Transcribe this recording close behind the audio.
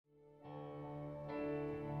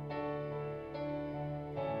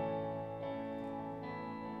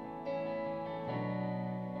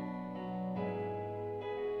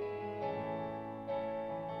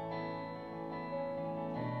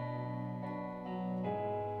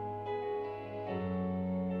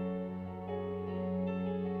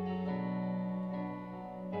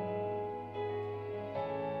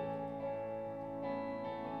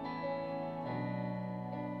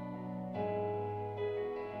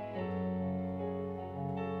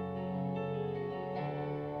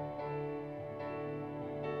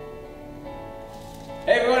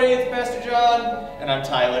Pastor John. And I'm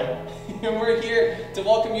Tyler. And we're here to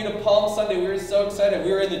welcome you to Palm Sunday. We were so excited.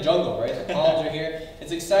 We were in the jungle, right? The palms are here.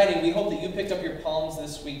 It's exciting. We hope that you picked up your palms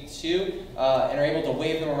this week too and are able to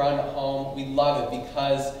wave them around at home. We love it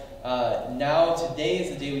because now today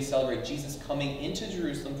is the day we celebrate Jesus coming into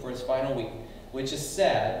Jerusalem for his final week, which is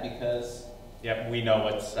sad because... Yep, we know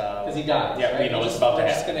what's... Because he dies. Yeah, right? we know what's about to happen.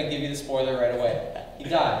 We're just going to give you the spoiler right away. He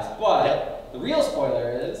dies. But the real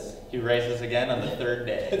spoiler is... He rises again on the third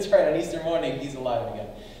day. That's right, on Easter morning, he's alive again.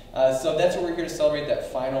 So that's what we're here to celebrate,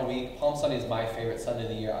 that final week. Palm Sunday is my favorite Sunday of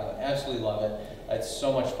the year. I absolutely love it. It's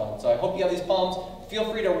so much fun. So I hope you have these palms. Feel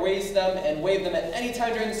free to raise them and wave them at any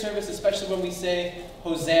time during the service, especially when we say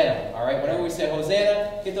Hosanna. All right, whenever we say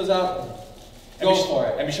Hosanna, get those out. Go for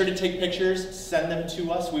it. And be sure to take pictures, send them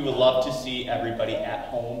to us. We would love to see everybody at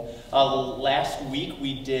home. Last week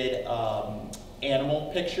we did animal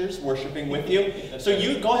pictures, worshiping with you. So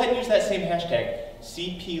you go ahead and use that same hashtag,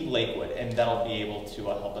 CP Lakewood, and that'll be able to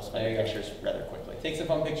help us find the pictures rather quickly. Take some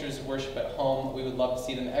fun pictures of worship at home. We would love to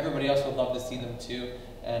see them. Everybody else would love to see them too.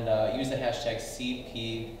 And use the hashtag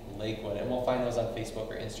CP Lakewood, and we'll find those on Facebook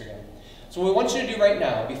or Instagram. So what we want you to do right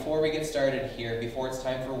now, before we get started here, before it's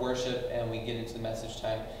time for worship and we get into the message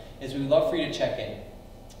time, is we would love for you to check in.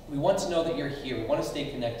 We want to know that you're here. We want to stay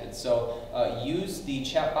connected. So use the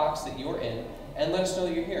chat box that you're in and let us know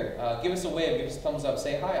that you're here. Give us a wave, give us a thumbs up,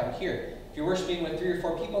 say, hi, I'm here. If you're worshiping with 3 or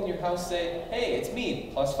 4 people in your house, say, hey, it's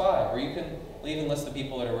me, +5. Or you can even list the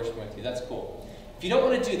people that are worshiping with you. That's cool. If you don't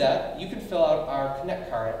want to do that, you can fill out our Connect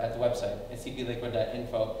card at the website at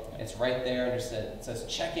cplakewood.info. It's right there. It says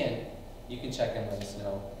check in. You can check in and let us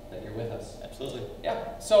know that you're with us. Absolutely.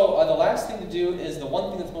 Yeah. So the last thing to do is the one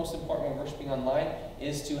thing that's most important when worshiping online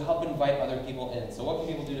is to help invite other people in. So what can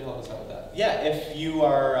people do to help us out with that? Yeah, if you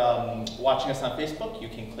are watching us on Facebook, you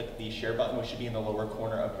can click the share button, which should be in the lower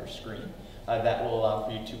corner of your screen. That will allow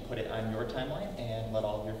for you to put it on your timeline and let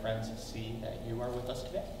all of your friends see that you are with us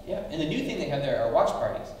today. Yeah, and the new thing they have there are watch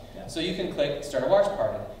parties. Yeah. So you can click start a watch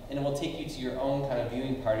party, and it will take you to your own kind of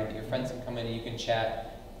viewing party that your friends can come in and you can chat.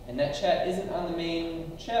 And that chat isn't on the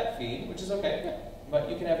main chat feed, which is okay, but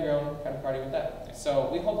you can have your own kind of party with that. So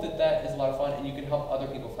we hope that that is a lot of fun, and you can help other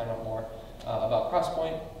people find out more about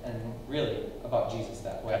Crosspoint and really about Jesus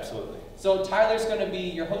that way. Absolutely. So Tyler's going to be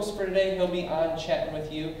your host for today. He'll be on chatting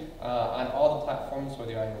with you on all the platforms,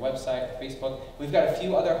 whether you're on your website or Facebook. We've got a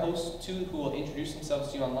few other hosts too who will introduce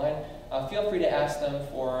themselves to you online. Feel free to ask them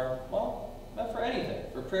for, well, not for anything,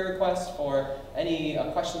 for prayer requests, for any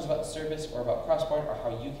questions about the service or about Crosspoint or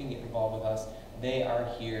how you can get involved with us. They are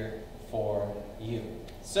here for you.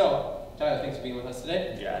 So, Tyler, thanks for being with us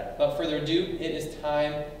today. Yeah. Without further ado, it is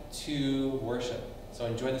time to worship. So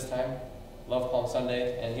enjoy this time. Love Palm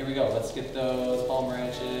Sunday. And here we go. Let's get those palm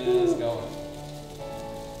branches going.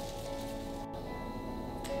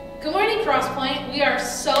 Good morning, Crosspoint. We are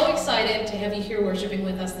so excited to have you here worshiping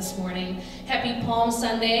with us this morning. Happy Palm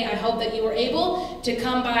Sunday. I hope that you were able to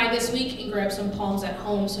come by this week and grab some palms at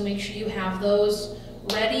home, so make sure you have those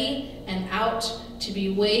ready and out to be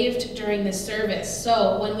waved during this service.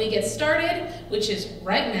 So when we get started, which is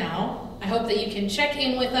right now, I hope that you can check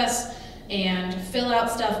in with us and fill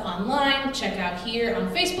out stuff online. Check out here on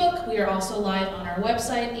Facebook. We are also live on our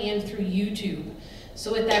website and through YouTube.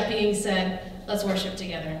 So with that being said, let's worship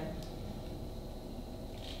together.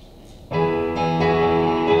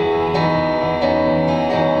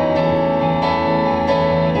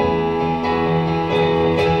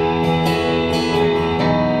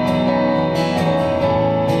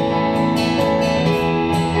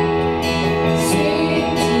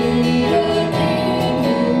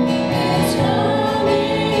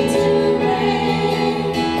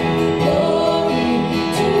 Glory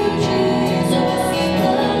to Jesus, the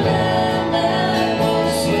Lamb that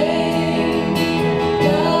was slain.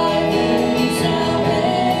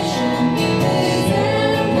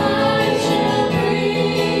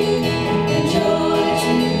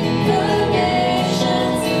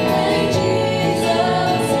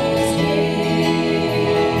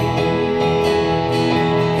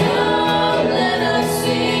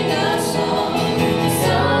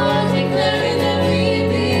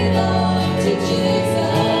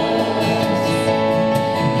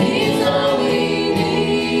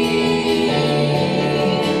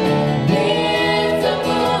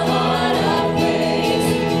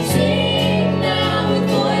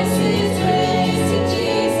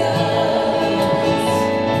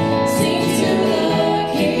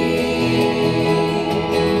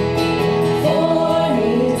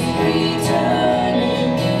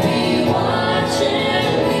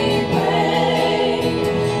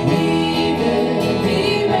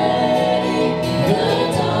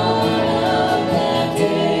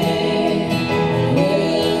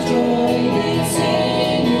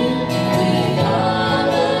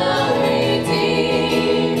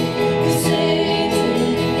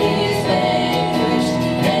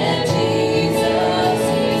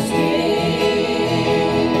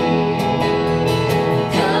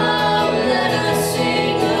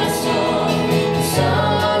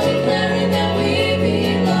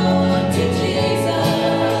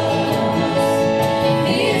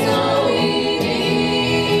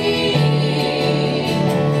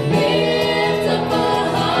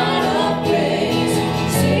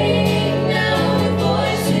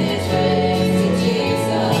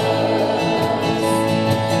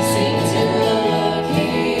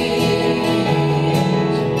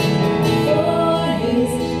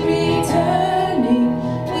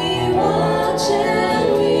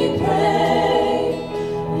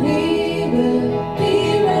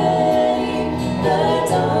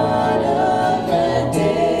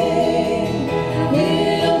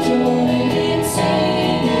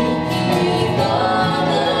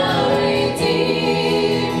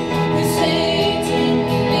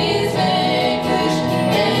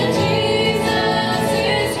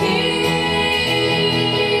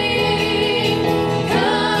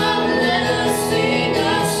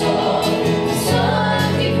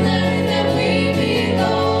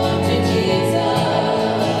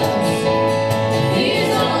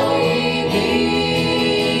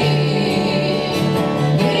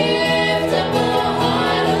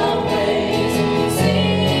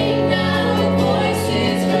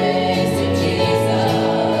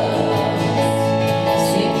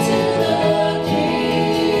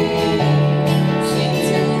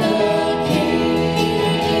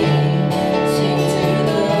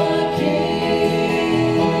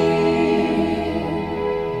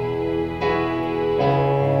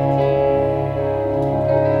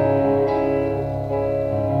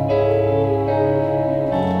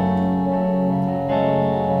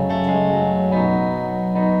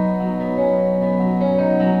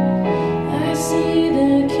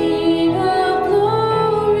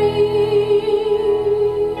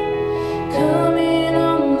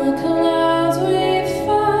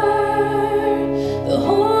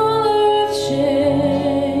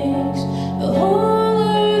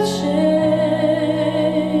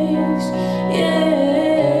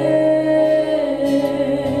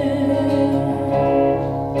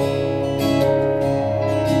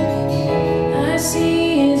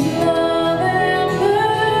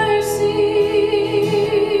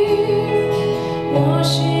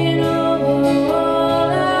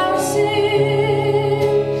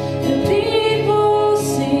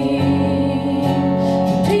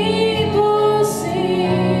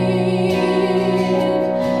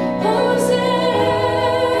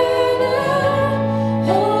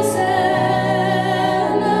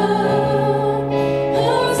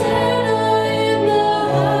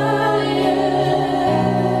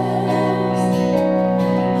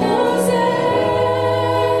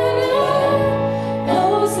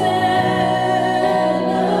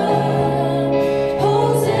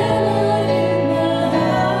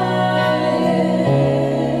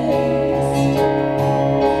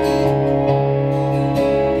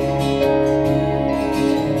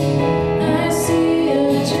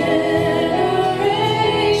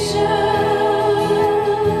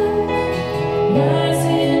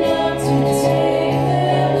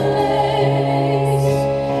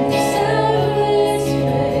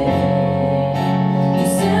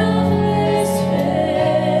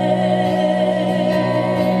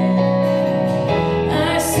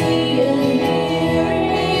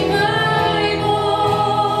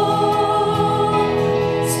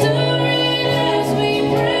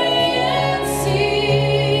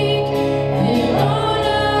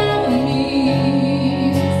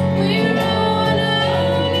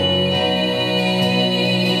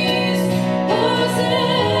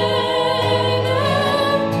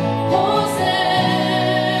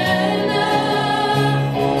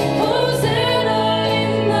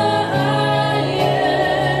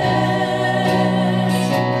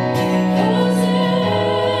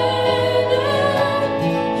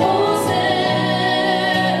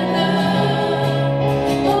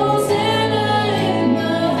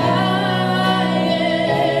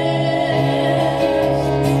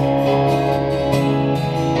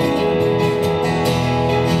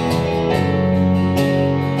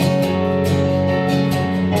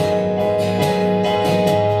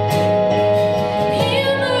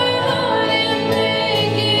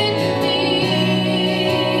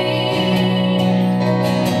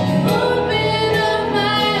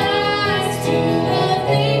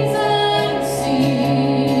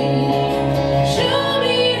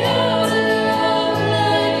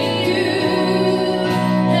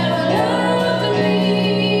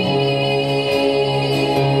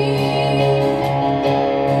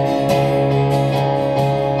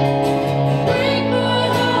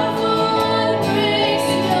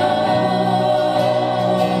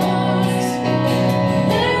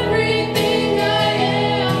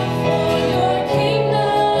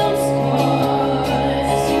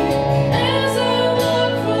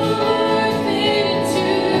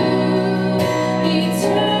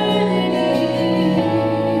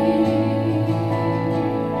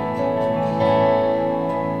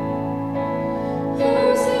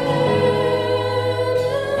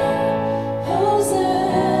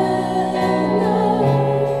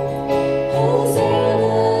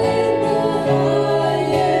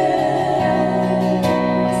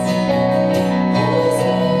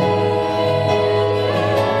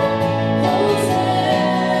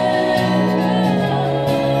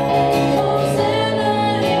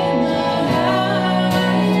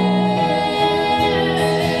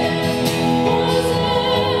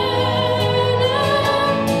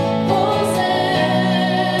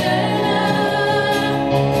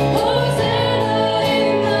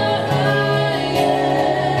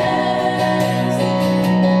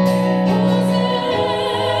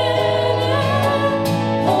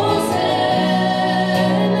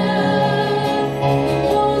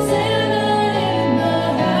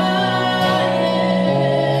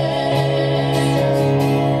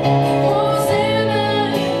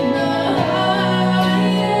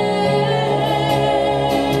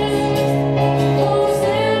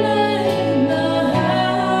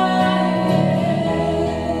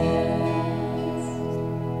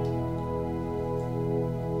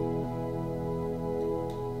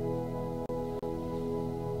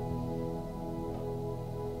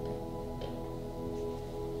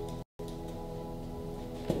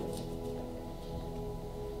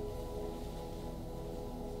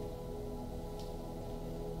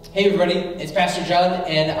 Hey everybody, it's Pastor John,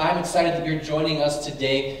 and I'm excited that you're joining us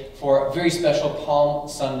today for a very special Palm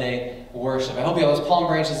Sunday worship. I hope you have those palm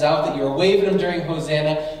branches out, that you were waving them during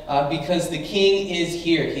Hosanna, because the King is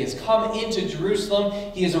here. He has come into Jerusalem.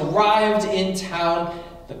 He has arrived in town.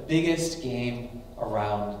 The biggest game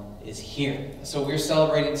around is here. So we're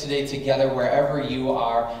celebrating today together wherever you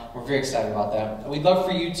are. We're very excited about that. We'd love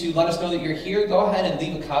for you to let us know that you're here. Go ahead and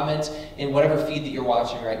leave a comment in whatever feed that you're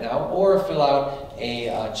watching right now, or fill out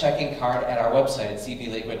a check-in card at our website at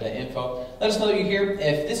cplakewood.info. Let us know that you're here.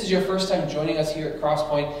 If this is your first time joining us here at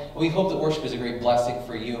Crosspoint, we hope that worship is a great blessing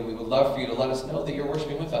for you, and we would love for you to let us know that you're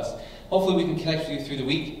worshiping with us. Hopefully we can connect with you through the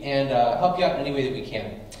week and help you out in any way that we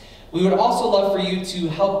can. We would also love for you to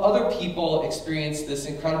help other people experience this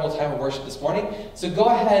incredible time of worship this morning. So go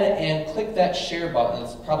ahead and click that share button.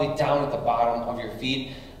 It's probably down at the bottom of your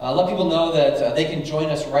feed. Let people know that they can join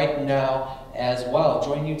us right now as well.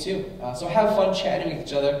 Join you too. So have fun chatting with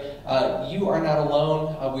each other. You are not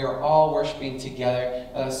alone. We are all worshiping together.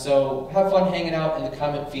 So have fun hanging out in the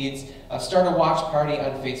comment feeds. Start a watch party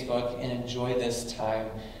on Facebook and enjoy this time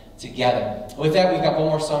together. With that, we've got one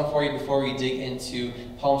more song for you before we dig into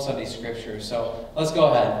Palm Sunday scripture. So let's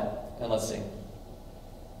go ahead and let's sing.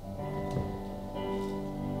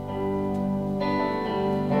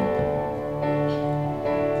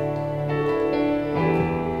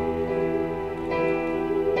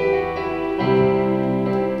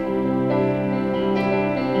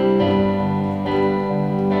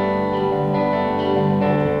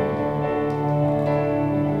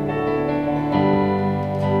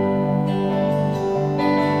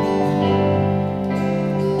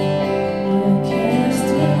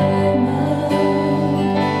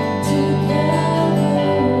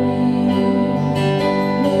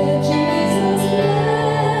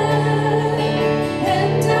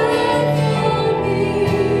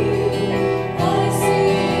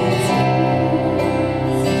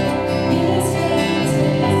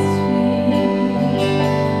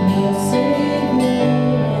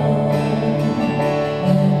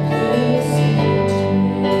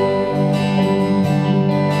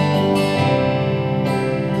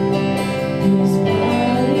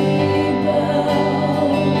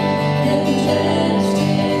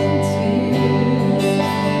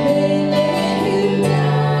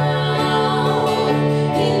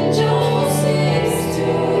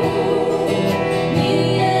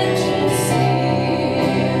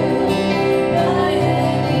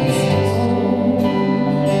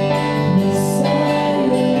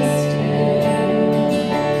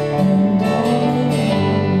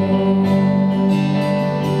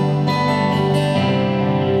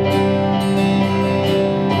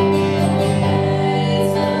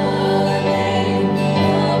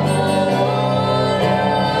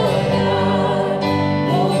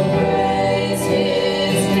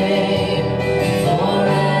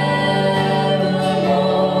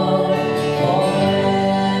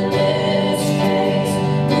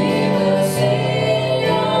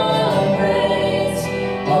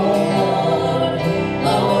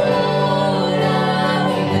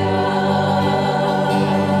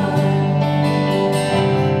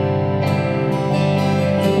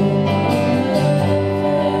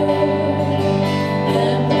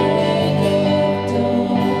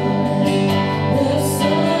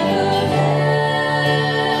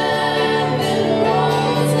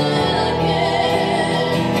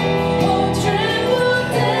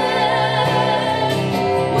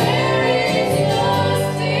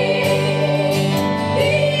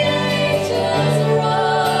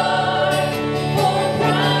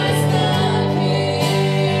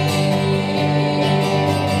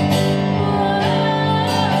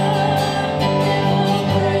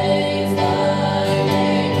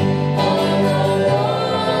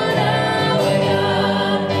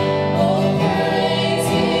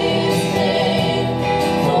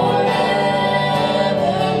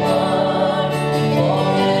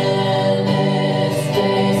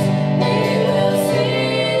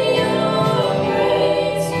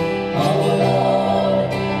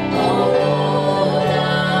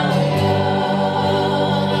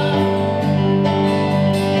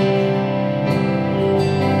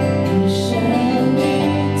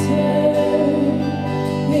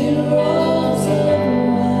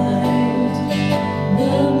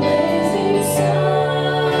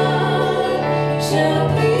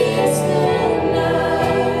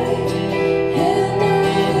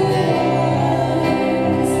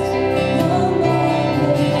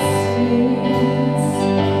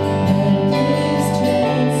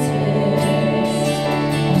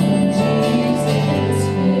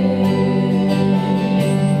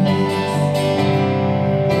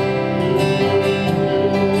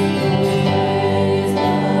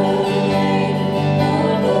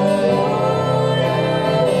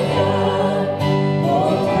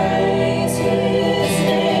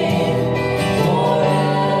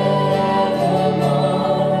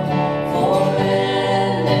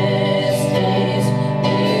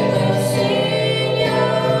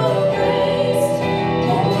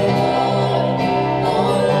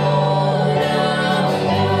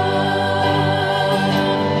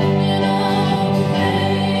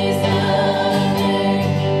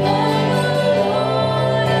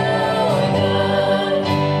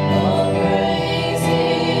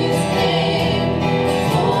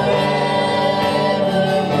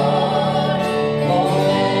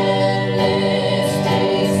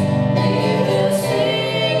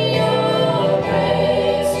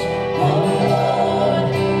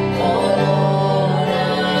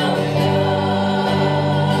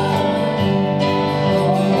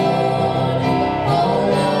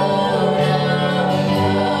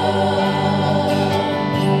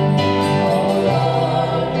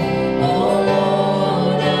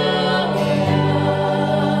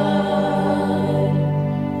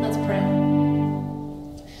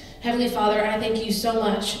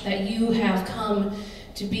 much that you have come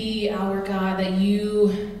to be our God, that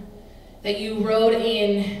you rode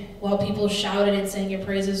in while people shouted and sang your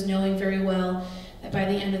praises, knowing very well that by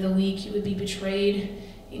the end of the week you would be betrayed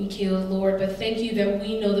and killed, Lord. But thank you that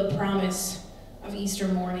we know the promise of Easter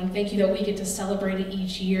morning. Thank you that we get to celebrate it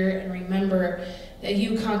each year and remember that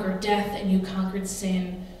you conquered death and you conquered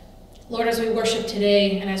sin. Lord, as we worship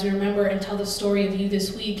today and as we remember and tell the story of you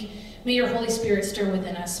this week, may your Holy Spirit stir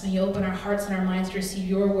within us. May you open our hearts and our minds to receive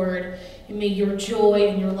your word. And may your joy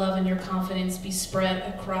and your love and your confidence be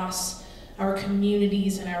spread across our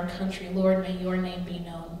communities and our country. Lord, may your name be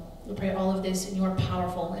known. We pray all of this in your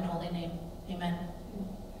powerful and holy name. Amen.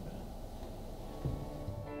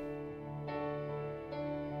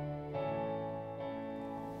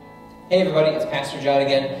 Hey everybody, it's Pastor John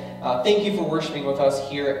again. Thank you for worshiping with us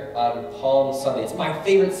here on Palm Sunday. It's my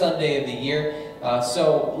favorite Sunday of the year,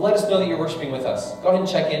 so let us know that you're worshiping with us. Go ahead and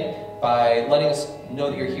check in by letting us know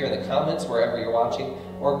that you're here in the comments wherever you're watching,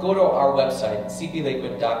 or go to our website,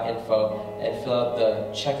 cplakewood.info, and fill out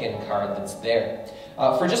the check-in card that's there.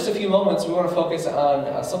 For just a few moments, we want to focus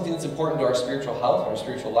on something that's important to our spiritual health, our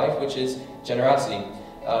spiritual life, which is generosity.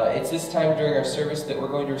 It's this time during our service that we're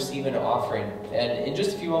going to receive an offering. And in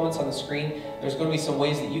just a few moments on the screen, there's going to be some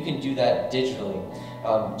ways that you can do that digitally.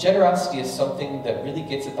 Generosity is something that really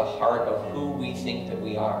gets at the heart of who we think that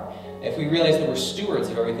we are. If we realize that we're stewards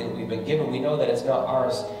of everything that we've been given, we know that it's not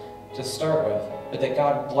ours to start with, but that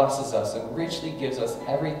God blesses us and richly gives us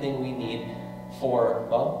everything we need for,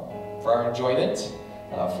 well, for our enjoyment,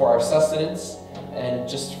 for our sustenance, and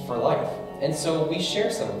just for life. And so we share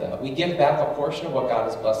some of that. We give back a portion of what God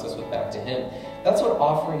has blessed us with back to Him. That's what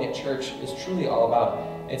offering at church is truly all about.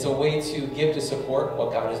 It's a way to give to support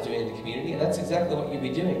what God is doing in the community, and that's exactly what you'll be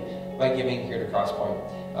doing by giving here to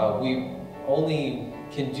Crosspoint. We only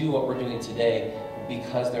can do what we're doing today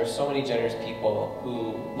because there's so many generous people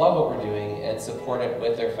who love what we're doing and support it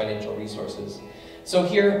with their financial resources. So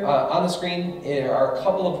here on the screen, there are a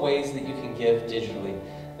couple of ways that you can give digitally.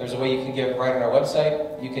 There's a way you can give right on our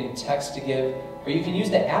website, you can text to give, or you can use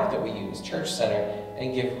the app that we use, Church Center,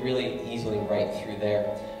 and give really easily right through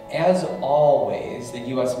there. As always, the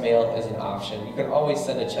U.S. mail is an option. You can always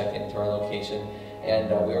send a check into our location, and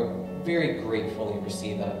we're very gratefully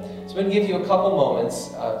receive that. So I'm going to give you a couple moments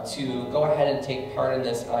to go ahead and take part in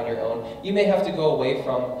this on your own. You may have to go away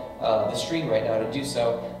from the stream right now to do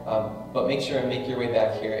so, but make sure and make your way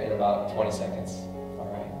back here in about 20 seconds.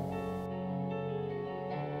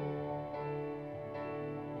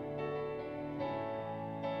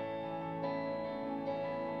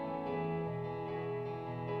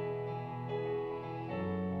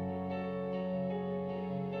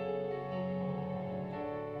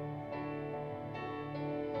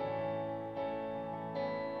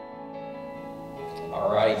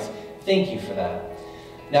 All right, thank you for that.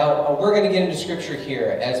 Now, we're going to get into scripture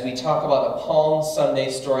here as we talk about the Palm Sunday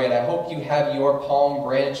story, and I hope you have your palm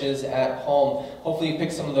branches at home. Hopefully you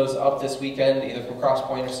pick some of those up this weekend, either from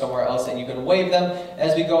Crosspoint or somewhere else, and you can wave them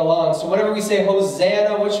as we go along. So whenever we say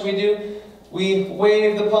Hosanna, what should we do? We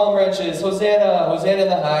wave the palm branches. Hosanna, Hosanna in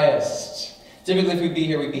the highest. Typically, if we'd be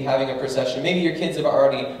here, we'd be having a procession. Maybe your kids have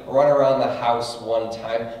already run around the house one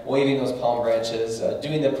time, waving those palm branches,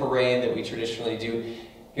 doing the parade that we traditionally do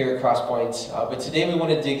here at Crosspoint. But today we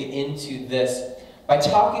want to dig into this by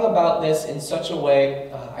talking about this in such a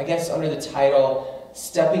way, I guess under the title,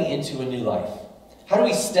 Stepping into a New Life. How do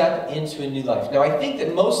we step into a new life? Now, I think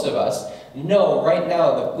that most of us know right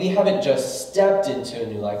now that we haven't just stepped into a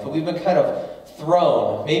new life, but we've been kind of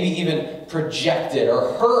thrown, maybe even projected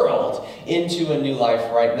or hurled into a new life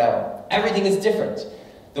right now. Everything is different.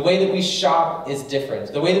 The way that we shop is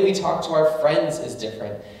different. The way that we talk to our friends is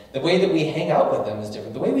different. The way that we hang out with them is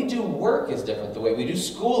different. The way we do work is different. The way we do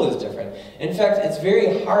school is different. In fact, it's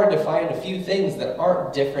very hard to find a few things that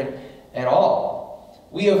aren't different at all.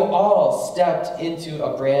 We have all stepped into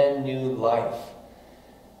a brand new life.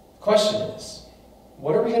 The question is,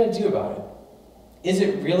 what are we going to do about it? Is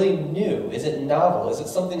it really new? Is it novel? Is it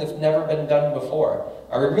something that's never been done before?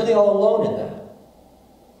 Are we really all alone in that?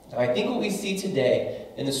 Now, I think what we see today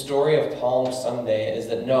in the story of Palm Sunday is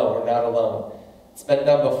that no, we're not alone. It's been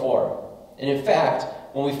done before. And in fact,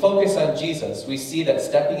 when we focus on Jesus, we see that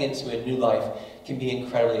stepping into a new life can be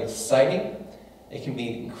incredibly exciting, it can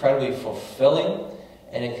be incredibly fulfilling,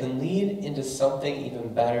 and it can lead into something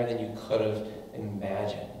even better than you could have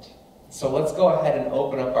imagined. So let's go ahead and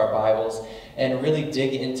open up our Bibles and really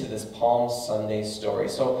dig into this Palm Sunday story.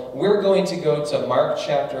 So we're going to go to Mark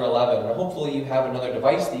chapter 11, and hopefully you have another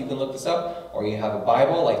device that you can look this up, or you have a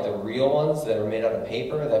Bible like the real ones that are made out of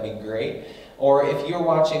paper. That'd be great. Or if you're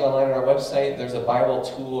watching online on our website, there's a Bible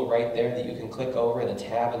tool right there that you can click over in the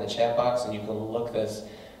tab in the chat box, and you can look this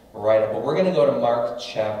right up. But we're going to go to Mark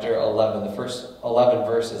chapter 11, the first 11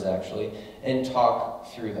 verses actually, and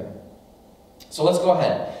talk through them. So let's go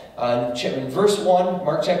ahead. In verse 1,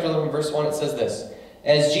 Mark chapter 11, verse 1, it says this: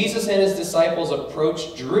 As Jesus and his disciples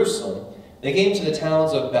approached Jerusalem, they came to the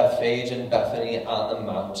towns of Bethphage and Bethany on the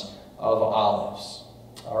Mount of Olives.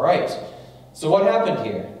 All right, so what happened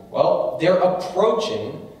here? Well, they're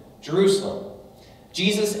approaching Jerusalem.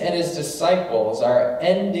 Jesus and his disciples are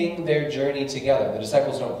ending their journey together. The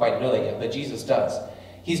disciples don't quite know that yet, but Jesus does.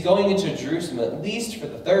 He's going into Jerusalem at least for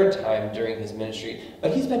the third time during his ministry,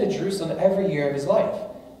 but he's been to Jerusalem every year of his life.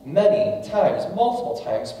 Many times, multiple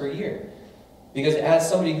times per year. Because as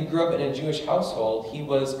somebody who grew up in a Jewish household, he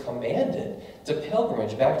was commanded to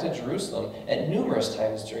pilgrimage back to Jerusalem at numerous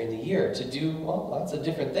times during the year to do, well, lots of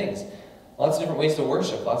different things. Lots of different ways to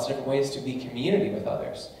worship, lots of different ways to be community with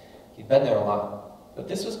others. He'd been there a lot. But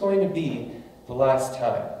this was going to be the last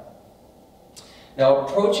time. Now,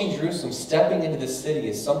 approaching Jerusalem, stepping into the city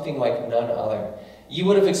is something like none other. You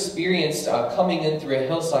would have experienced coming in through a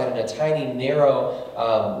hillside in a tiny, narrow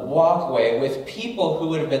walkway with people who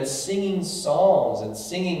would have been singing psalms and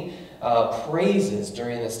singing praises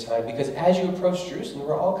during this time, because as you approached Jerusalem, there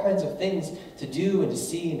were all kinds of things to do and to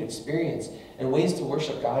see and experience, and ways to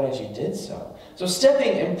worship God as you did so. So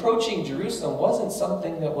stepping and approaching Jerusalem wasn't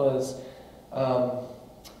something that was,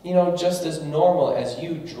 just as normal as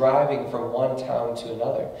you driving from one town to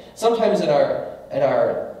another. Sometimes in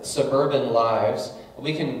our suburban lives,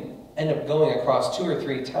 we can end up going across 2 or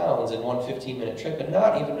 3 towns in one 15-minute trip and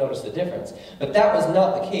not even notice the difference. But that was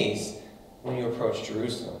not the case when you approached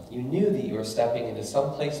Jerusalem. You knew that you were stepping into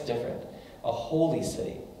someplace different, a holy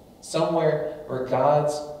city, somewhere where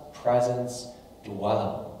God's presence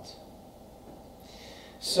dwelled.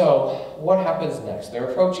 So, what happens next? They're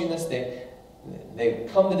approaching this. They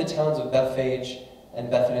come to the towns of Bethphage and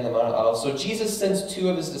Bethany on the Mount of Olives. So Jesus sends 2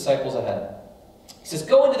 of his disciples ahead. He says,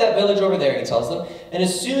 "Go into that village over there," he tells them, "and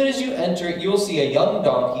as soon as you enter it, you will see a young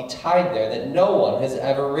donkey tied there that no one has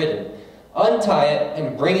ever ridden. Untie it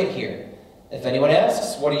and bring it here. If anyone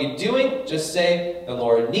asks, 'What are you doing?' just say, 'The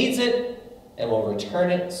Lord needs it, and will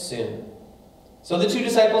return it soon.'" So the 2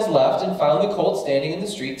 disciples left and found the colt standing in the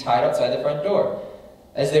street, tied outside the front door.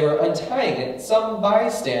 As they were untying it, some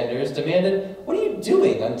bystanders demanded, "What are you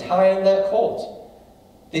doing untying that colt?"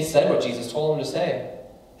 They said what Jesus told them to say,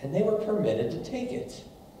 and they were permitted to take it.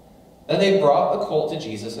 Then they brought the colt to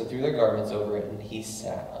Jesus and threw their garments over it, and he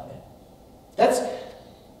sat on it. That's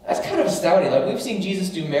kind of astounding. Like, we've seen Jesus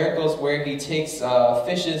do miracles where he takes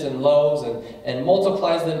fishes and loaves and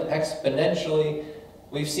multiplies them exponentially.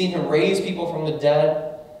 We've seen him raise people from the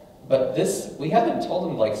dead. But this, we haven't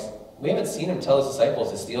seen him tell his disciples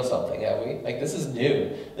to steal something, have we? Like, this is new.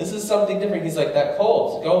 This is something different. He's like, "That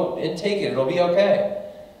colt, go and take it. It'll be okay."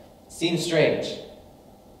 Seems strange.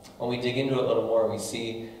 When we dig into it a little more, we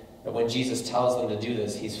see that when Jesus tells them to do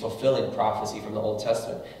this, he's fulfilling prophecy from the Old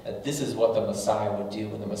Testament, that this is what the Messiah would do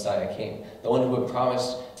when the Messiah came. The one who had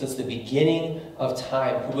promised since the beginning of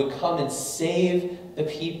time, who would come and save the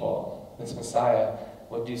people. This Messiah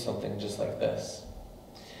would do something just like this.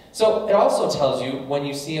 So it also tells you, when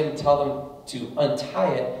you see him tell them to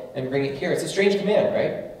untie it and bring it here, it's a strange command,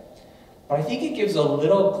 right? But I think it gives a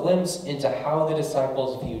little glimpse into how the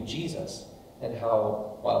disciples view Jesus and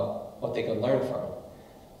how, well, what they can learn from him.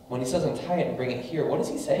 When he says untie it and bring it here, what is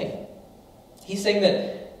he saying? He's saying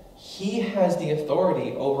that he has the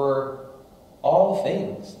authority over all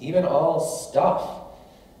things, even all stuff.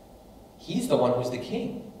 He's the one who's the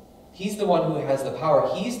king. He's the one who has the power.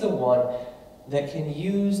 He's the one that can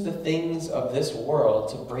use the things of this world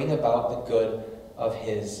to bring about the good of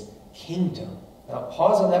his kingdom. Now,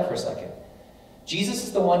 pause on that for a second. Jesus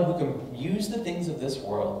is the one who can use the things of this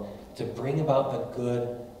world to bring about the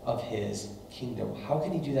good of his kingdom. How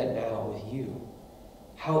can he do that now with you?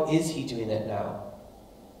 How is he doing that now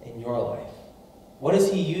in your life? What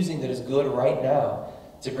is he using that is good right now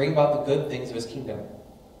to bring about the good things of his kingdom?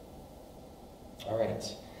 All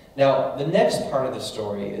right. Now, the next part of the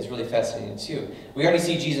story is really fascinating too. We already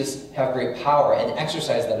see Jesus have great power and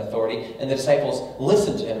exercise that authority, and the disciples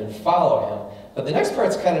listen to him and follow him. But the next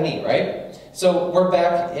part's kind of neat, right? So we're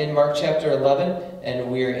back in Mark chapter 11,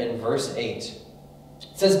 and we're in verse 8.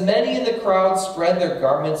 It says, "Many in the crowd spread their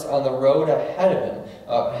garments on the road ahead of him,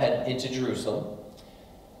 head into Jerusalem,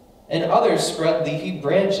 and others spread leafy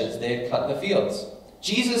branches they had cut in the fields.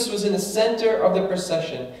 Jesus was in the center of the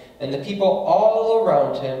procession, and the people all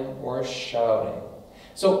around him were shouting."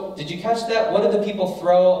 So, did you catch that? What did the people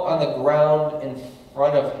throw on the ground in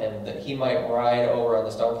front of him that he might ride over on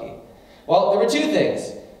this donkey? Well, there were two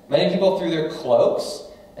things. Many people threw their cloaks,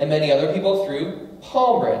 and many other people threw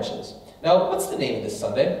palm branches. Now, what's the name of this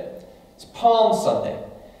Sunday? It's Palm Sunday.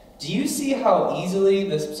 Do you see how easily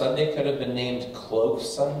this Sunday could have been named Cloak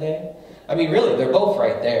Sunday? I mean, really, they're both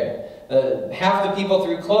right there. Half the people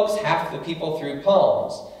threw cloaks, half the people threw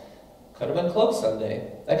palms. Could have been Cloak Sunday.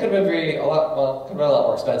 That could have been a lot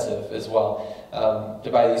more expensive as well,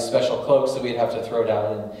 to buy these special cloaks that we'd have to throw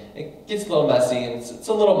down, and it gets a little messy, and it's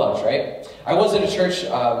a little much, right? I was at a church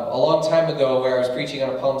a long time ago where I was preaching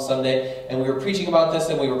on a Palm Sunday, and we were preaching about this,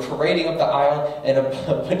 and we were parading up the aisle, and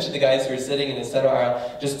a bunch of the guys who were sitting in the center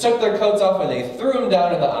aisle just took their coats off and they threw them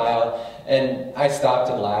down in the aisle, and I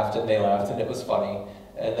stopped and laughed, and they laughed, and it was funny.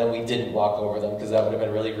 And then we didn't walk over them because that would have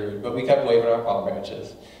been really rude, but we kept waving our palm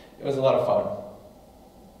branches. It was a lot of fun.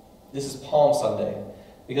 This is Palm Sunday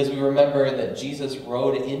because we remember that Jesus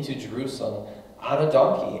rode into Jerusalem on a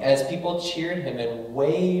donkey as people cheered him and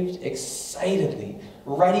waved excitedly,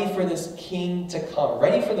 ready for this king to come,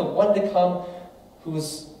 ready for the one to come who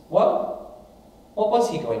was, what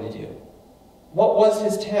was he going to do? What was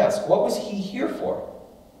his task? What was he here for?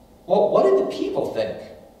 Well, what did the people think?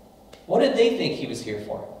 What did they think he was here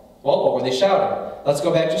for? Well, what were they shouting? Let's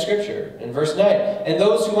go back to Scripture. In verse 9, and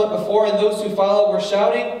those who went before and those who followed were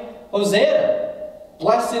shouting, Hosanna!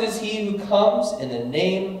 Blessed is he who comes in the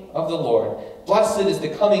name of the Lord. Blessed is the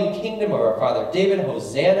coming kingdom of our father David.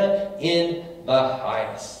 Hosanna in the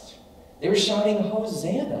highest. They were shouting,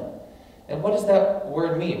 Hosanna. And what does that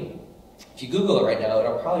word mean? If you Google it right now,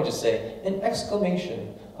 it'll probably just say, an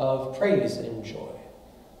exclamation of praise and joy.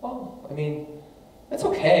 Well, I mean, that's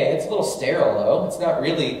okay. It's a little sterile, though. It's not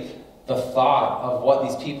really the thought of what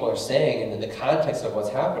these people are saying and in the context of what's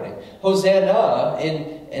happening. Hosanna,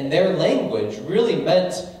 in their language, really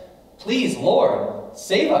meant, please, Lord,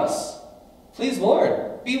 save us. Please,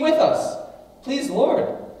 Lord, be with us. Please, Lord,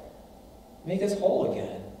 make us whole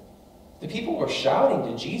again. The people were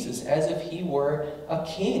shouting to Jesus as if he were a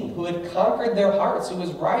king who had conquered their hearts, who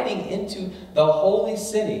was riding into the holy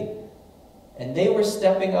city. And they were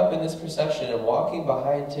stepping up in this procession and walking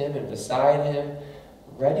behind him and beside him,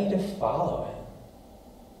 ready to follow him.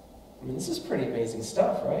 I mean, this is pretty amazing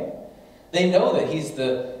stuff, right? They know that he's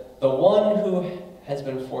the one who has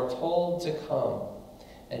been foretold to come,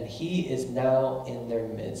 and he is now in their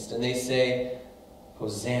midst. And they say,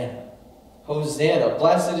 Hosanna, Hosanna,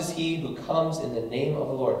 blessed is he who comes in the name of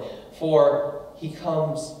the Lord, for he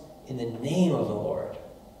comes in the name of the Lord.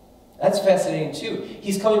 That's fascinating too.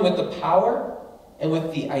 He's coming with the power and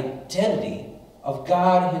with the identity of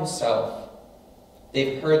God himself.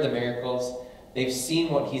 They've heard the miracles. They've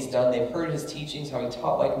seen what he's done. They've heard his teachings, how he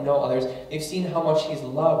taught like no others. They've seen how much he's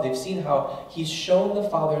loved. They've seen how he's shown the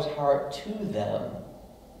Father's heart to them.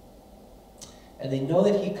 And they know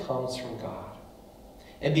that he comes from God.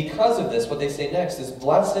 And because of this, what they say next is,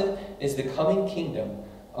 blessed is the coming kingdom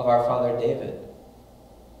of our father David.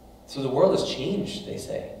 So the world has changed, they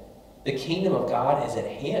say. The kingdom of God is at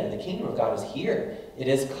hand. The kingdom of God is here. It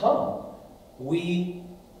has come. We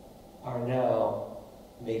are now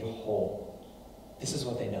made whole. This is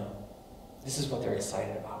what they know. This is what they're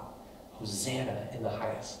excited about. Hosanna in the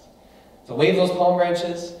highest. So wave those palm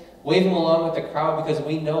branches. Wave them along with the crowd because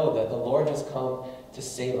we know that the Lord has come to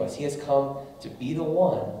save us. He has come to be the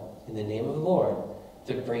one in the name of the Lord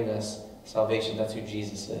to bring us salvation. That's who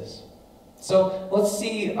Jesus is. So let's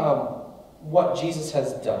see what Jesus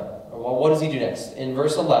has done. Well, what does he do next? In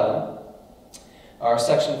verse 11, our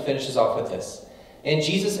section finishes off with this. And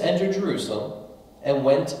Jesus entered Jerusalem and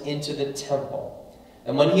went into the temple.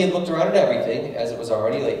 And when he had looked around at everything, as it was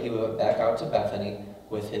already late, he went back out to Bethany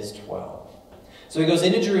with his 12. So he goes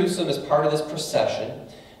into Jerusalem as part of this procession,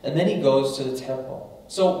 and then he goes to the temple.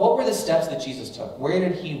 So what were the steps that Jesus took? Where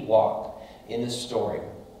did he walk in this story?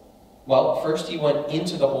 Well, first he went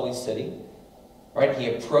into the holy city, right? He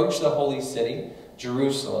approached the holy city,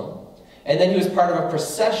 Jerusalem, and then he was part of a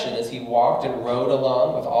procession as he walked and rode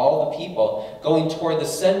along with all the people going toward the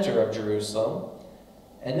center of Jerusalem.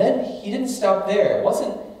 And then he didn't stop there. It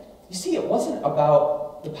wasn't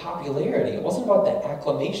about the popularity. It wasn't about the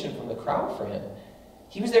acclamation from the crowd for him.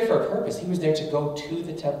 He was there for a purpose. He was there to go to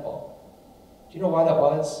the temple. Do you know why that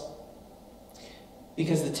was?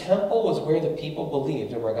 Because the temple was where the people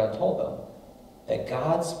believed and where God told them that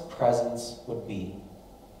God's presence would be.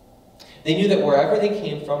 They knew that wherever they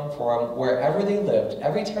came from, wherever they lived,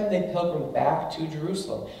 every time they pilgrimed back to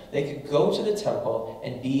Jerusalem, they could go to the temple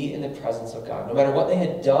and be in the presence of God. No matter what they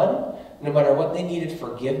had done, no matter what they needed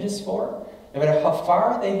forgiveness for, no matter how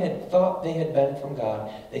far they had thought they had been from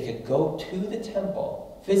God, they could go to the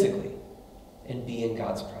temple physically and be in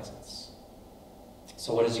God's presence.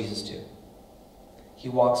 So what does Jesus do? He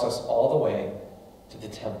walks us all the way to the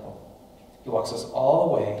temple. He walks us all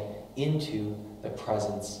the way into the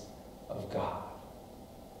presence of God.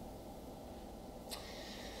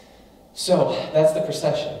 So, that's the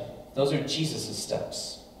procession. Those are Jesus'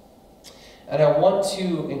 steps. And I want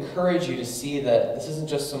to encourage you to see that this isn't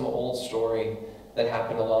just some old story that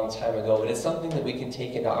happened a long time ago, but it's something that we can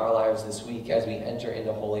take into our lives this week as we enter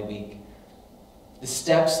into Holy Week. The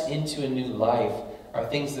steps into a new life are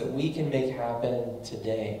things that we can make happen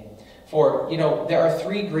today. For, there are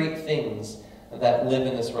three great things that live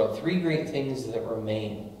in this world, three great things that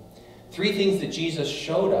remain. Three things that Jesus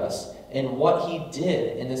showed us in what he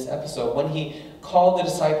did in this episode when he called the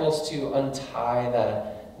disciples to untie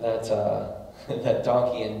that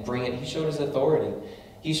donkey and bring it. He showed his authority.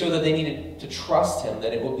 He showed that they needed to trust him,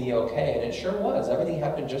 that it would be okay. And it sure was. Everything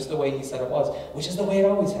happened just the way he said it was, which is the way it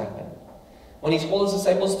always happened. When he told his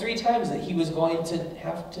disciples 3 times that he was going to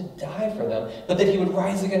have to die for them, but that he would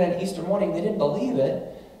rise again on Easter morning, they didn't believe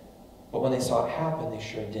it. But when they saw it happen, they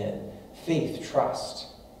sure did. Faith, trust,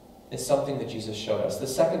 is something that Jesus showed us. The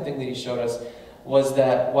second thing that he showed us was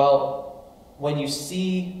that, when you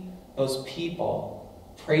see those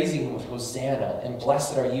people praising him with Hosanna, and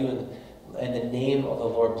blessed are you in the name of the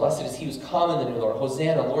Lord, blessed is he who's come in the name of the Lord,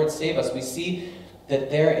 Hosanna, Lord save us, we see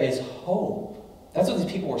that there is hope. That's what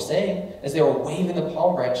these people were saying as they were waving the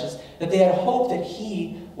palm branches, that they had hope that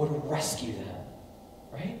he would rescue them,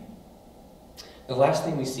 right? The last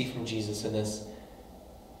thing we see from Jesus in this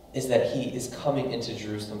is that he is coming into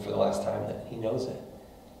Jerusalem for the last time, that he knows it.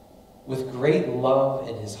 With great love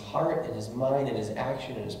in his heart, in his mind, in his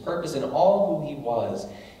action, in his purpose, and all who he was,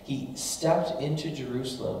 he stepped into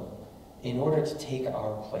Jerusalem in order to take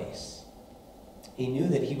our place. He knew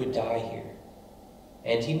that he would die here,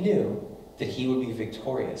 and he knew that he would be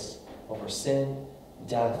victorious over sin,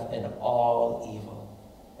 death, and all evil,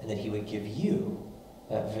 and that he would give you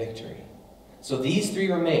that victory. So these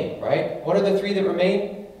 3 remain, right? What are the 3 that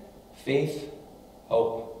remain? Faith,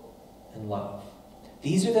 hope, and love.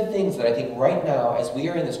 These are the things that I think right now, as we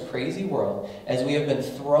are in this crazy world, as we have been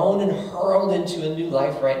thrown and hurled into a new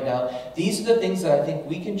life right now, these are the things that I think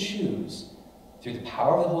we can choose through the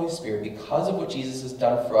power of the Holy Spirit, because of what Jesus has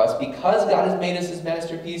done for us, because God has made us his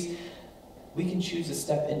masterpiece. We can choose to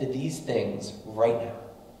step into these things right now.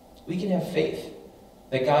 We can have faith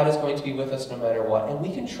that God is going to be with us no matter what, and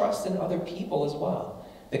we can trust in other people as well,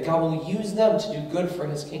 that God will use them to do good for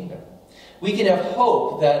his kingdom. We can have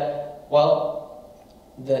hope that,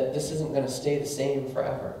 that this isn't going to stay the same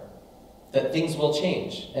forever, that things will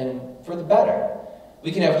change, and for the better.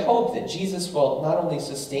 We can have hope that Jesus will not only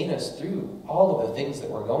sustain us through all of the things that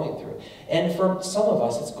we're going through, and for some of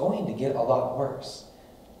us, it's going to get a lot worse.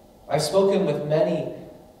 I've spoken with many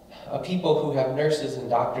people who have nurses and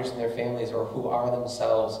doctors in their families, or who are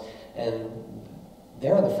themselves, and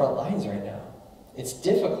they're on the front lines right now. It's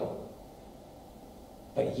difficult.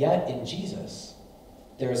 But yet, in Jesus,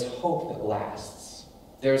 there is hope that lasts.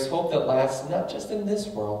 There is hope that lasts not just in this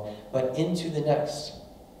world, but into the next.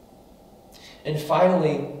 And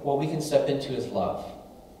finally, what we can step into is love.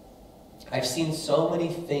 I've seen so many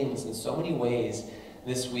things in so many ways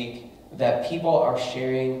this week that people are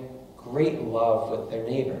sharing great love with their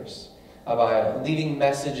neighbors, by leaving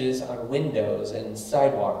messages on windows and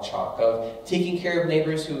sidewalk chalk, of taking care of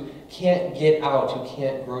neighbors who can't get out, who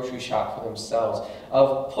can't grocery shop for themselves,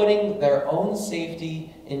 of putting their own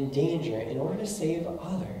safety in danger in order to save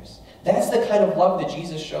others. That's the kind of love that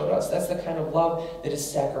Jesus showed us. That's the kind of love that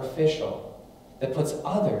is sacrificial, that puts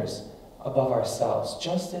others above ourselves,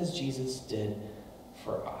 just as Jesus did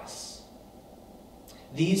for us.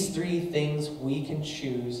 These 3 things we can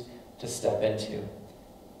choose to step into.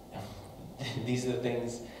 These are the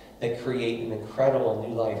things that create an incredible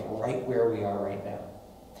new life right where we are right now.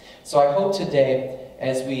 So I hope today,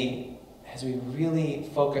 as we really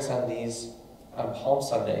focus on these on Palm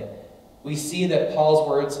Sunday, we see that Paul's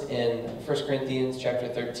words in 1 Corinthians chapter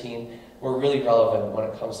 13 were really relevant when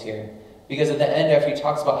it comes here. Because at the end, after he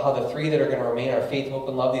talks about how the 3 that are going to remain are faith, hope,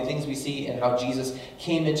 and love, the things we see and how Jesus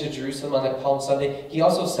came into Jerusalem on that Palm Sunday, he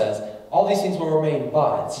also says, all these things will remain,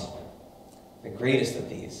 but the greatest of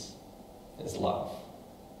these is love.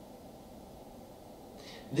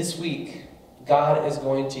 This week, God is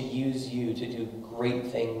going to use you to do great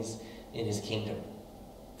things in his kingdom.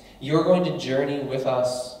 You're going to journey with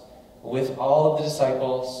us, with all of the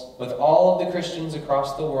disciples, with all of the Christians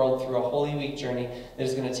across the world through a Holy Week journey that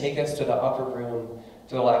is going to take us to the upper room,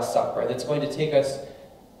 to the Last Supper, that's going to take us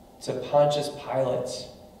to Pontius Pilate.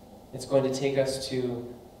 It's going to take us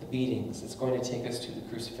to the beatings. It's going to take us to the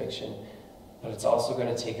crucifixion. But it's also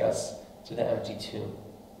going to take us to the empty tomb.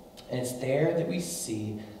 And it's there that we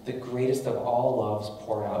see the greatest of all loves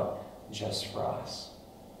poured out just for us.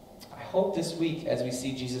 I hope this week, as we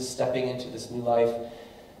see Jesus stepping into this new life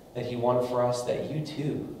that he won for us, that you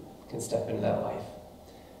too can step into that life.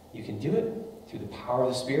 You can do it through the power of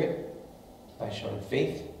the Spirit by showing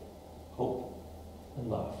faith, hope, and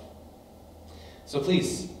love. So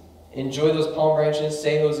please, enjoy those palm branches.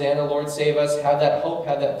 Say, Hosanna, Lord, save us. Have that hope,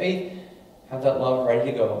 have that faith, have that love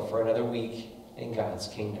ready to go for another week in God's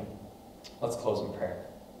kingdom. Let's close in prayer.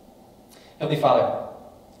 Heavenly Father,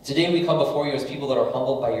 today we come before you as people that are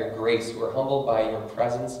humbled by your grace, who are humbled by your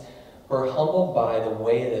presence, who are humbled by the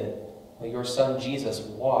way that your Son Jesus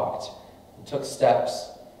walked and took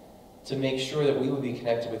steps to make sure that we would be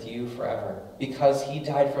connected with you forever. Because he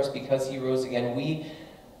died for us, because he rose again, we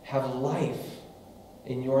have life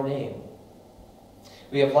in your name.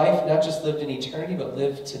 We have life not just lived in eternity, but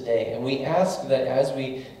lived today. And we ask that as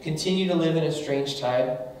we continue to live in a strange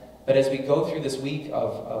time, but as we go through this week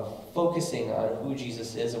of focusing on who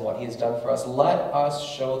Jesus is and what he has done for us, let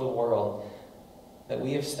us show the world that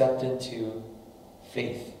we have stepped into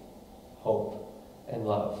faith, hope, and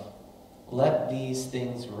love. Let these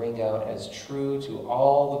things ring out as true to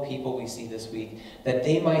all the people we see this week, that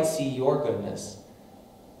they might see your goodness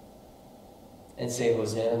and say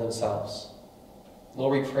Hosanna themselves.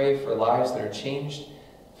 Lord, we pray for lives that are changed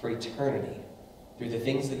for eternity through the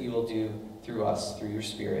things that you will do through us, through your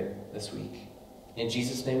Spirit this week. In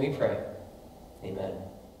Jesus' name we pray. Amen.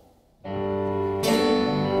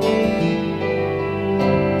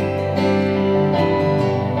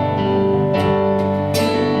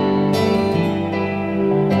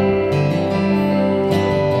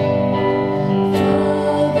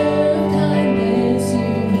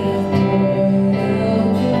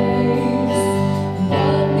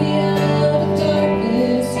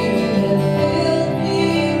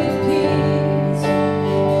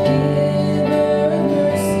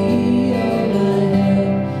 Mercy, oh my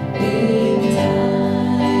help in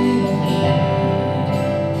time.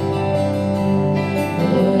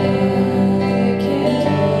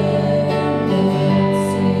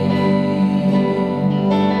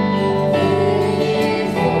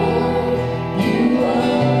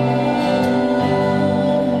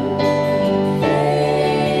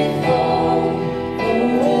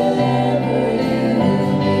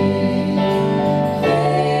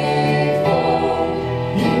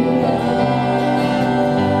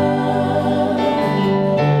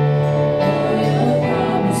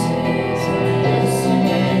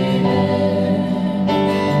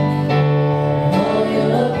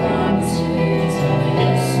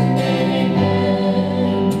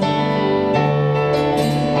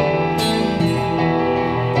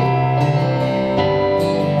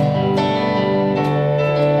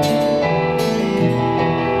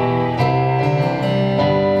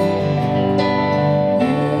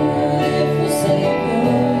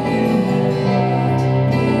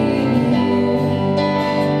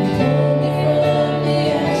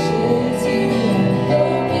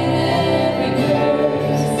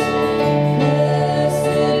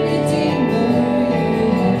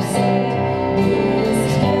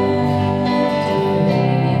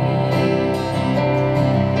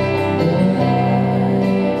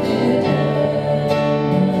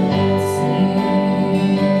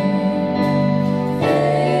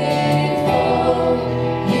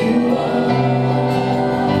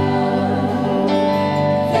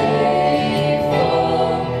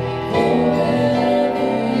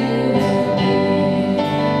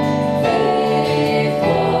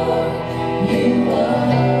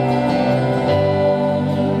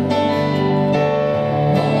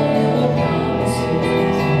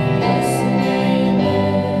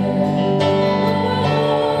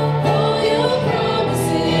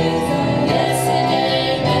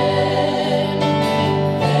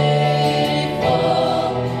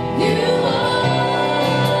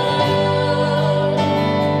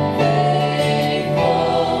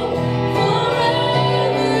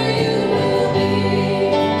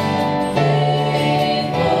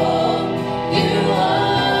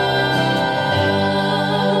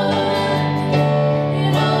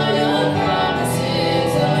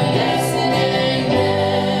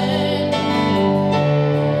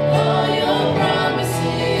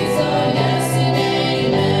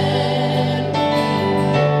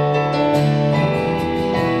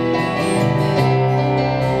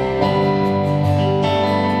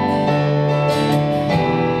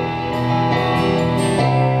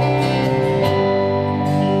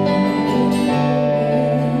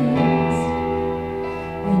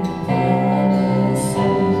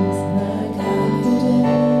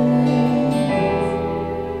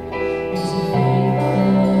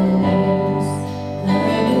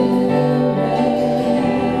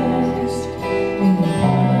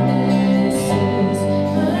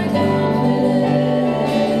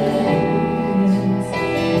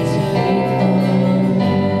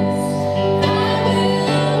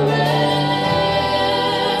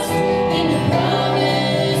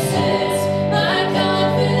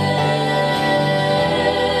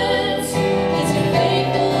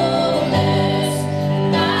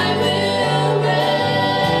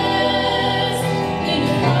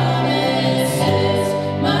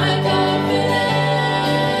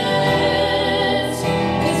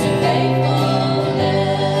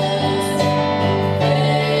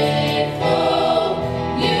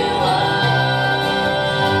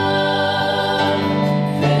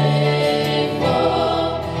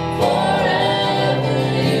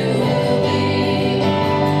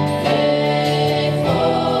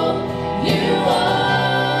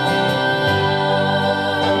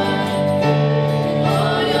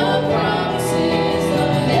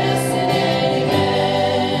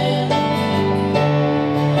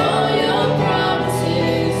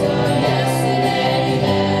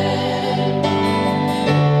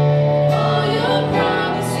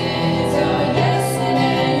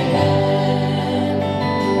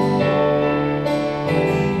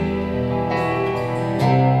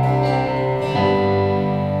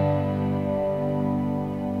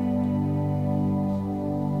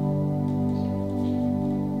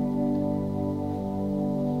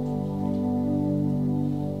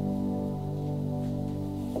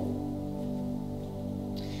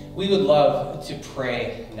 we would love to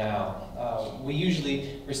pray now. We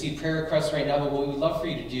usually receive prayer requests right now, but what we would love for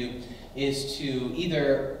you to do is to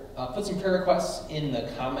either put some prayer requests in the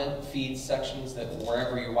comment feed sections that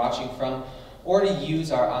wherever you're watching from, or to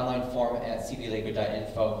use our online form at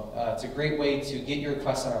cplakewood.info. It's a great way to get your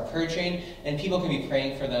requests on our prayer chain, and people can be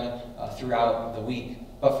praying for them throughout the week.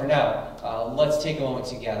 But for now, let's take a moment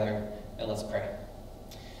together and let's pray.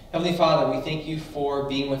 Heavenly Father, we thank you for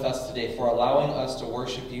being with us today, for allowing us to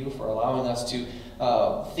worship you, for allowing us to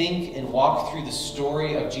think and walk through the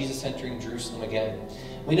story of Jesus entering Jerusalem again.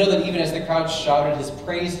 We know that even as the crowd shouted his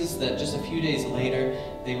praises, that just a few days later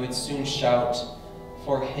they would soon shout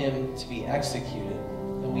for him to be executed.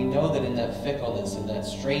 And we know that in that fickleness and that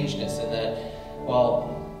strangeness and that,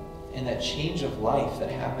 in that change of life that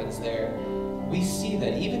happens there, we see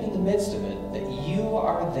that even in the midst of it, that you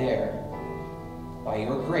are there by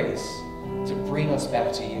your grace to bring us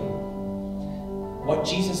back to you. What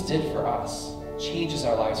Jesus did for us changes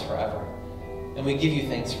our lives forever, and we give you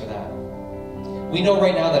thanks for that. We know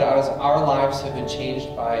right now that our lives have been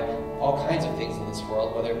changed by all kinds of things in this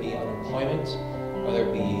world, whether it be unemployment, whether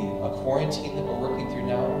it be a quarantine that we're working through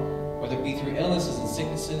now, whether it be through illnesses and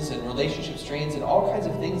sicknesses and relationship strains and all kinds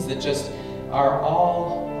of things that just are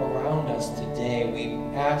all around us today. We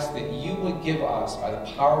ask that you would give us, by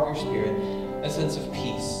the power of your Spirit, a sense of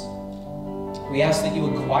peace. We ask that you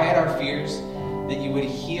would quiet our fears, that you would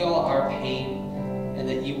heal our pain, and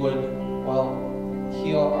that you would,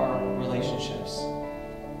 heal our relationships.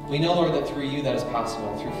 We know, Lord, that through you that is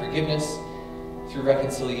possible, through forgiveness, through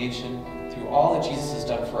reconciliation, through all that Jesus has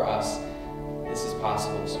done for us, this is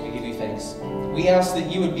possible. So we give you thanks. We ask that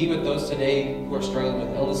you would be with those today who are struggling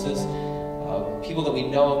with illnesses, people that we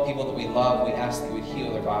know, people that we love. We ask that you would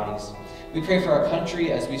heal their bodies. We pray for our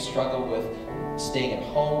country as we struggle with staying at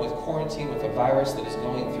home, with quarantine, with a virus that is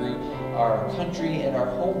going through our country and our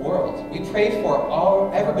whole world. We pray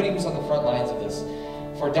for everybody who's on the front lines of this,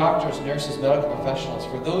 for doctors, nurses, medical professionals,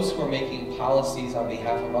 for those who are making policies on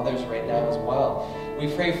behalf of others right now as well.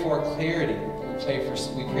 We pray for clarity. We pray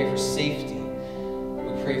for safety.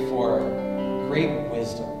 We pray for great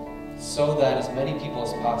wisdom, so that as many people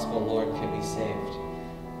as possible, Lord, can be saved.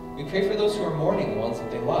 We pray for those who are mourning the ones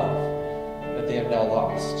that they love, that they have now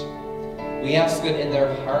lost. We ask that in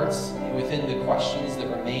their hearts, within the questions that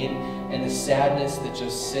remain and the sadness that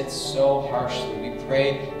just sits so harshly, we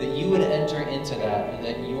pray that you would enter into that and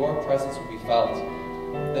that your presence would be felt,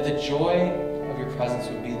 that the joy of your presence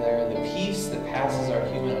would be there, and the peace that passes our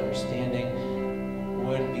human understanding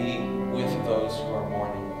would be with those who are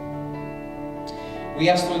mourning. We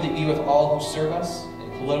ask, Lord, that you be with all who serve us in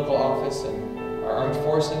political office and our armed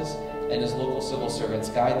forces, and as local civil servants.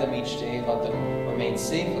 Guide them each day, let them remain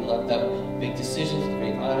safe, and let them make decisions with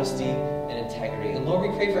great honesty and integrity. And Lord,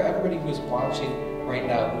 we pray for everybody who is watching right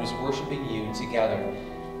now, who is worshiping you together.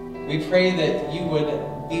 We pray that you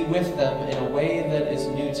would be with them in a way that is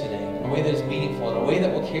new today, in a way that is meaningful, in a way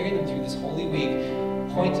that will carry them through this holy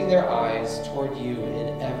week, pointing their eyes toward you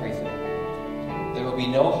in everything. There will be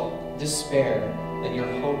no despair that your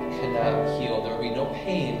hope cannot heal. There will be no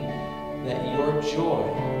pain that your joy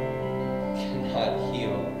cannot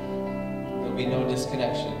heal. There will be no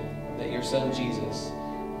disconnection that your Son Jesus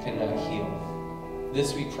cannot heal.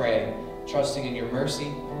 This we pray, trusting in your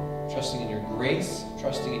mercy, trusting in your grace,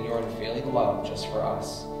 trusting in your unfailing love just for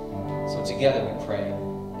us. So together we pray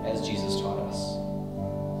as Jesus taught us.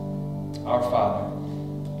 Our Father,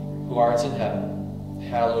 who art in heaven,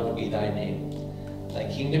 hallowed be thy name. Thy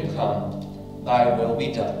kingdom come, thy will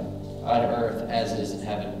be done, on earth as it is in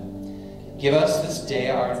heaven. Give us this day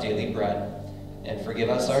our daily bread, and forgive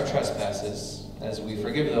us our trespasses, as we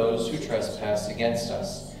forgive those who trespass against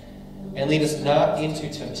us. And lead us not into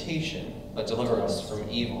temptation, but deliver us from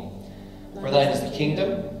evil. For thine is the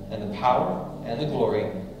kingdom, and the power, and the glory,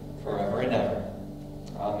 forever and ever.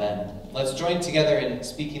 Amen. Let's join together in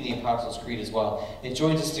speaking the Apostles' Creed as well. It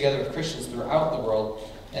joins us together with Christians throughout the world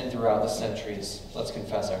and throughout the centuries. Let's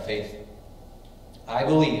confess our faith. I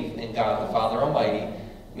believe in God the Father Almighty,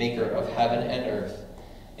 maker of heaven and earth,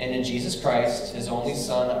 and in Jesus Christ, his only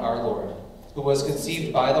Son, our Lord, who was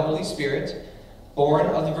conceived by the Holy Spirit, born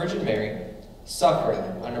of the Virgin Mary, suffered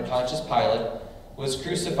under Pontius Pilate, was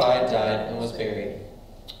crucified, died, and was buried.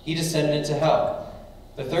 He descended into hell.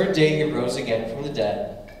 The third day he rose again from the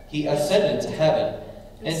dead. He ascended to heaven,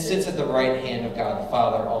 and sits at the right hand of God the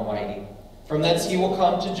Father Almighty. From thence he will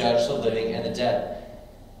come to judge the living and the dead.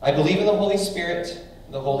 I believe in the Holy Spirit,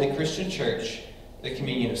 the holy Christian Church, the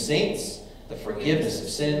communion of saints, the forgiveness of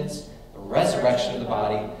sins, the resurrection of the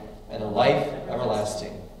body, and the life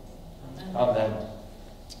everlasting. Amen.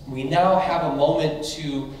 We now have a moment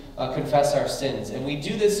to confess our sins. And we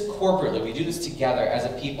do this corporately. We do this together as a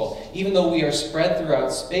people. Even though we are spread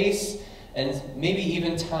throughout space and maybe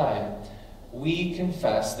even time, we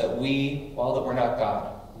confess that that we're not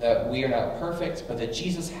God, that we are not perfect, but that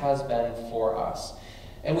Jesus has been for us.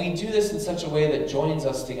 And we do this in such a way that joins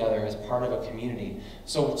us together as part of a community.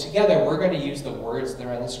 So together, we're going to use the words that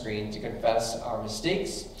are on the screen to confess our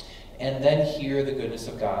mistakes, and then hear the goodness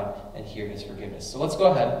of God and hear his forgiveness. So let's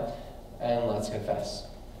go ahead and let's confess.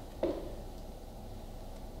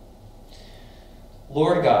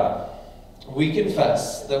 Lord God, we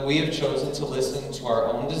confess that we have chosen to listen to our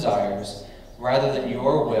own desires rather than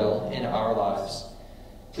your will in our lives.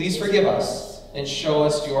 Please forgive us and show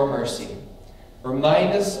us your mercy.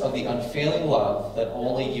 Remind us of the unfailing love that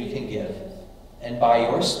only you can give, and by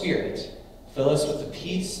your Spirit, fill us with the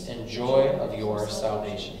peace and joy of your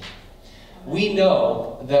salvation. We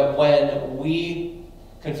know that when we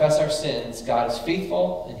confess our sins, God is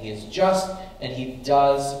faithful and he is just, and he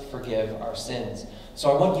does forgive our sins. So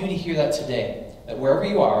I want you to hear that today, that wherever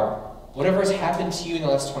you are, whatever has happened to you in the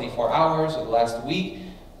last 24 hours or the last week,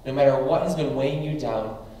 no matter what has been weighing you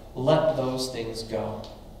down, let those things go.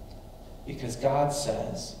 Because God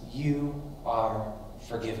says, you are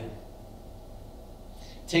forgiven.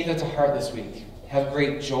 Take that to heart this week. Have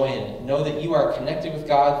great joy in it. Know that you are connected with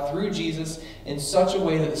God through Jesus in such a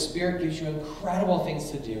way that the Spirit gives you incredible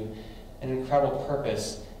things to do and incredible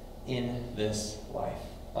purpose in this life.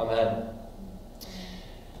 Amen.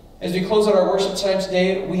 As we close out our worship time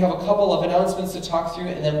today, we have a couple of announcements to talk through,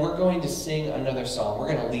 and then we're going to sing another song.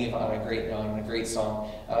 We're going to leave on a great note and a great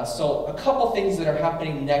song. So a couple things that are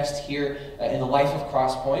happening next here in the life of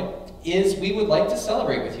Crosspoint is we would like to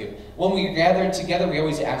celebrate with you. When we gather together, we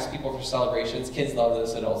always ask people for celebrations. Kids love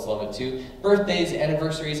this, adults love it too. Birthdays,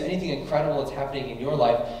 anniversaries, anything incredible that's happening in your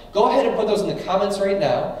life, go ahead and put those in the comments right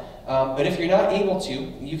now. But if you're not able to,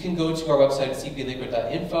 you can go to our website at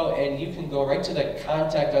cpliquid.info and you can go right to the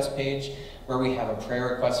Contact Us page where we have a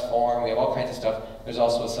prayer request form. We have all kinds of stuff. There's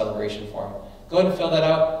also a celebration form. Go ahead and fill that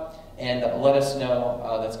out and let us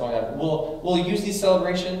know that's going on. We'll use these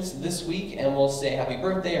celebrations this week and we'll say happy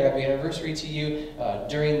birthday or happy anniversary to you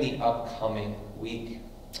during the upcoming week.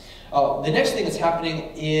 The next thing that's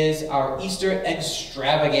happening is our Easter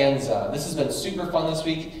extravaganza. This has been super fun this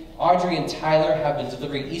week. Audrey and Tyler have been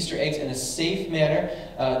delivering Easter eggs in a safe manner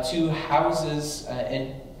to houses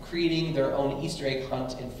and creating their own Easter egg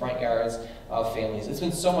hunt in front yards of families. It's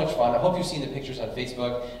been so much fun. I hope you've seen the pictures on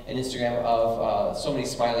Facebook and Instagram of so many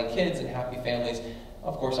smiling kids and happy families.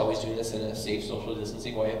 Of course, always doing this in a safe, social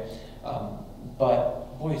distancing way.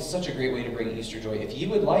 But boy, it's such a great way to bring Easter joy. If you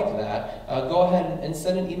would like that, go ahead and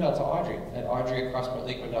send an email to Audrey at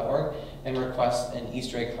audrey@crosspointlakewood.org and request an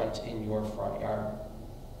Easter egg hunt in your front yard.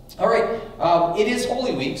 All right, it is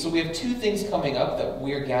Holy Week, so we have two things coming up that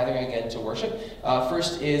we are gathering again to worship.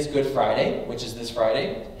 First is Good Friday, which is this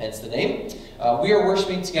Friday, hence the name. We are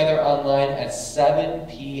worshiping together online at 7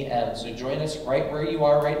 p.m., so join us right where you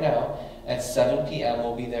are right now. At 7 p.m.,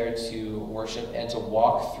 we'll be there to worship and to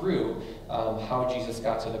walk through how Jesus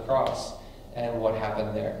got to the cross and what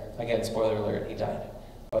happened there. Again, spoiler alert, he died.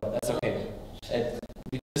 But that's okay.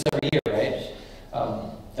 We do this every year, right?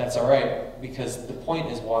 That's all right, because the point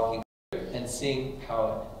is walking through and seeing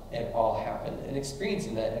how it all happened and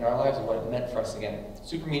experiencing that in our lives and what it meant for us again.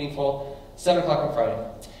 Super meaningful. 7 o'clock on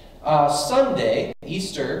Friday. Sunday,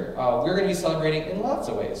 Easter, we're going to be celebrating in lots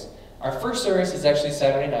of ways. Our first service is actually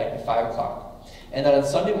Saturday night at 5 o'clock. And then on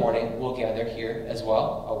Sunday morning, we'll gather here as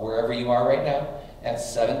well, wherever you are right now, at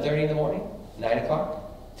 7:30 in the morning, 9 o'clock,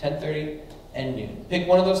 10:30, and noon. Pick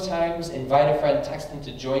one of those times, invite a friend, text them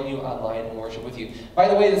to join you online and worship with you. By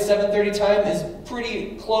the way, the 7:30 time is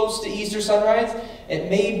pretty close to Easter sunrise. It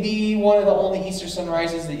may be one of the only Easter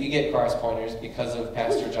sunrises that you get, Crosspointers, because of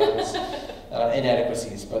Pastor John's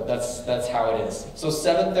inadequacies, but that's how it is. So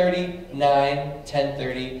 7:30, 9,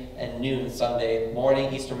 10:30, and noon Sunday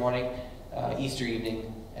morning, Easter morning, Easter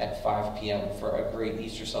evening at 5 p.m. for a great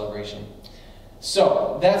Easter celebration.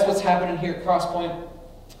 So that's what's happening here at Crosspoint.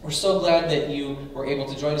 We're so glad that you were able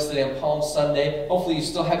to join us today on Palm Sunday. Hopefully you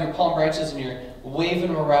still have your palm branches and you're waving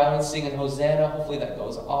them around, singing Hosanna. Hopefully that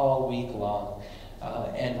goes all week long.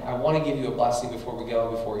 And I want to give you a blessing before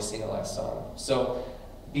we sing the last song. So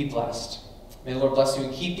be blessed. May the Lord bless you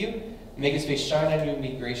and keep you. Make his face shine on you and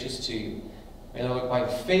be gracious to you. May the Lord provide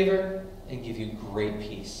favor and give you great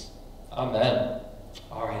peace. Amen.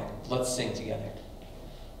 All right, let's sing together.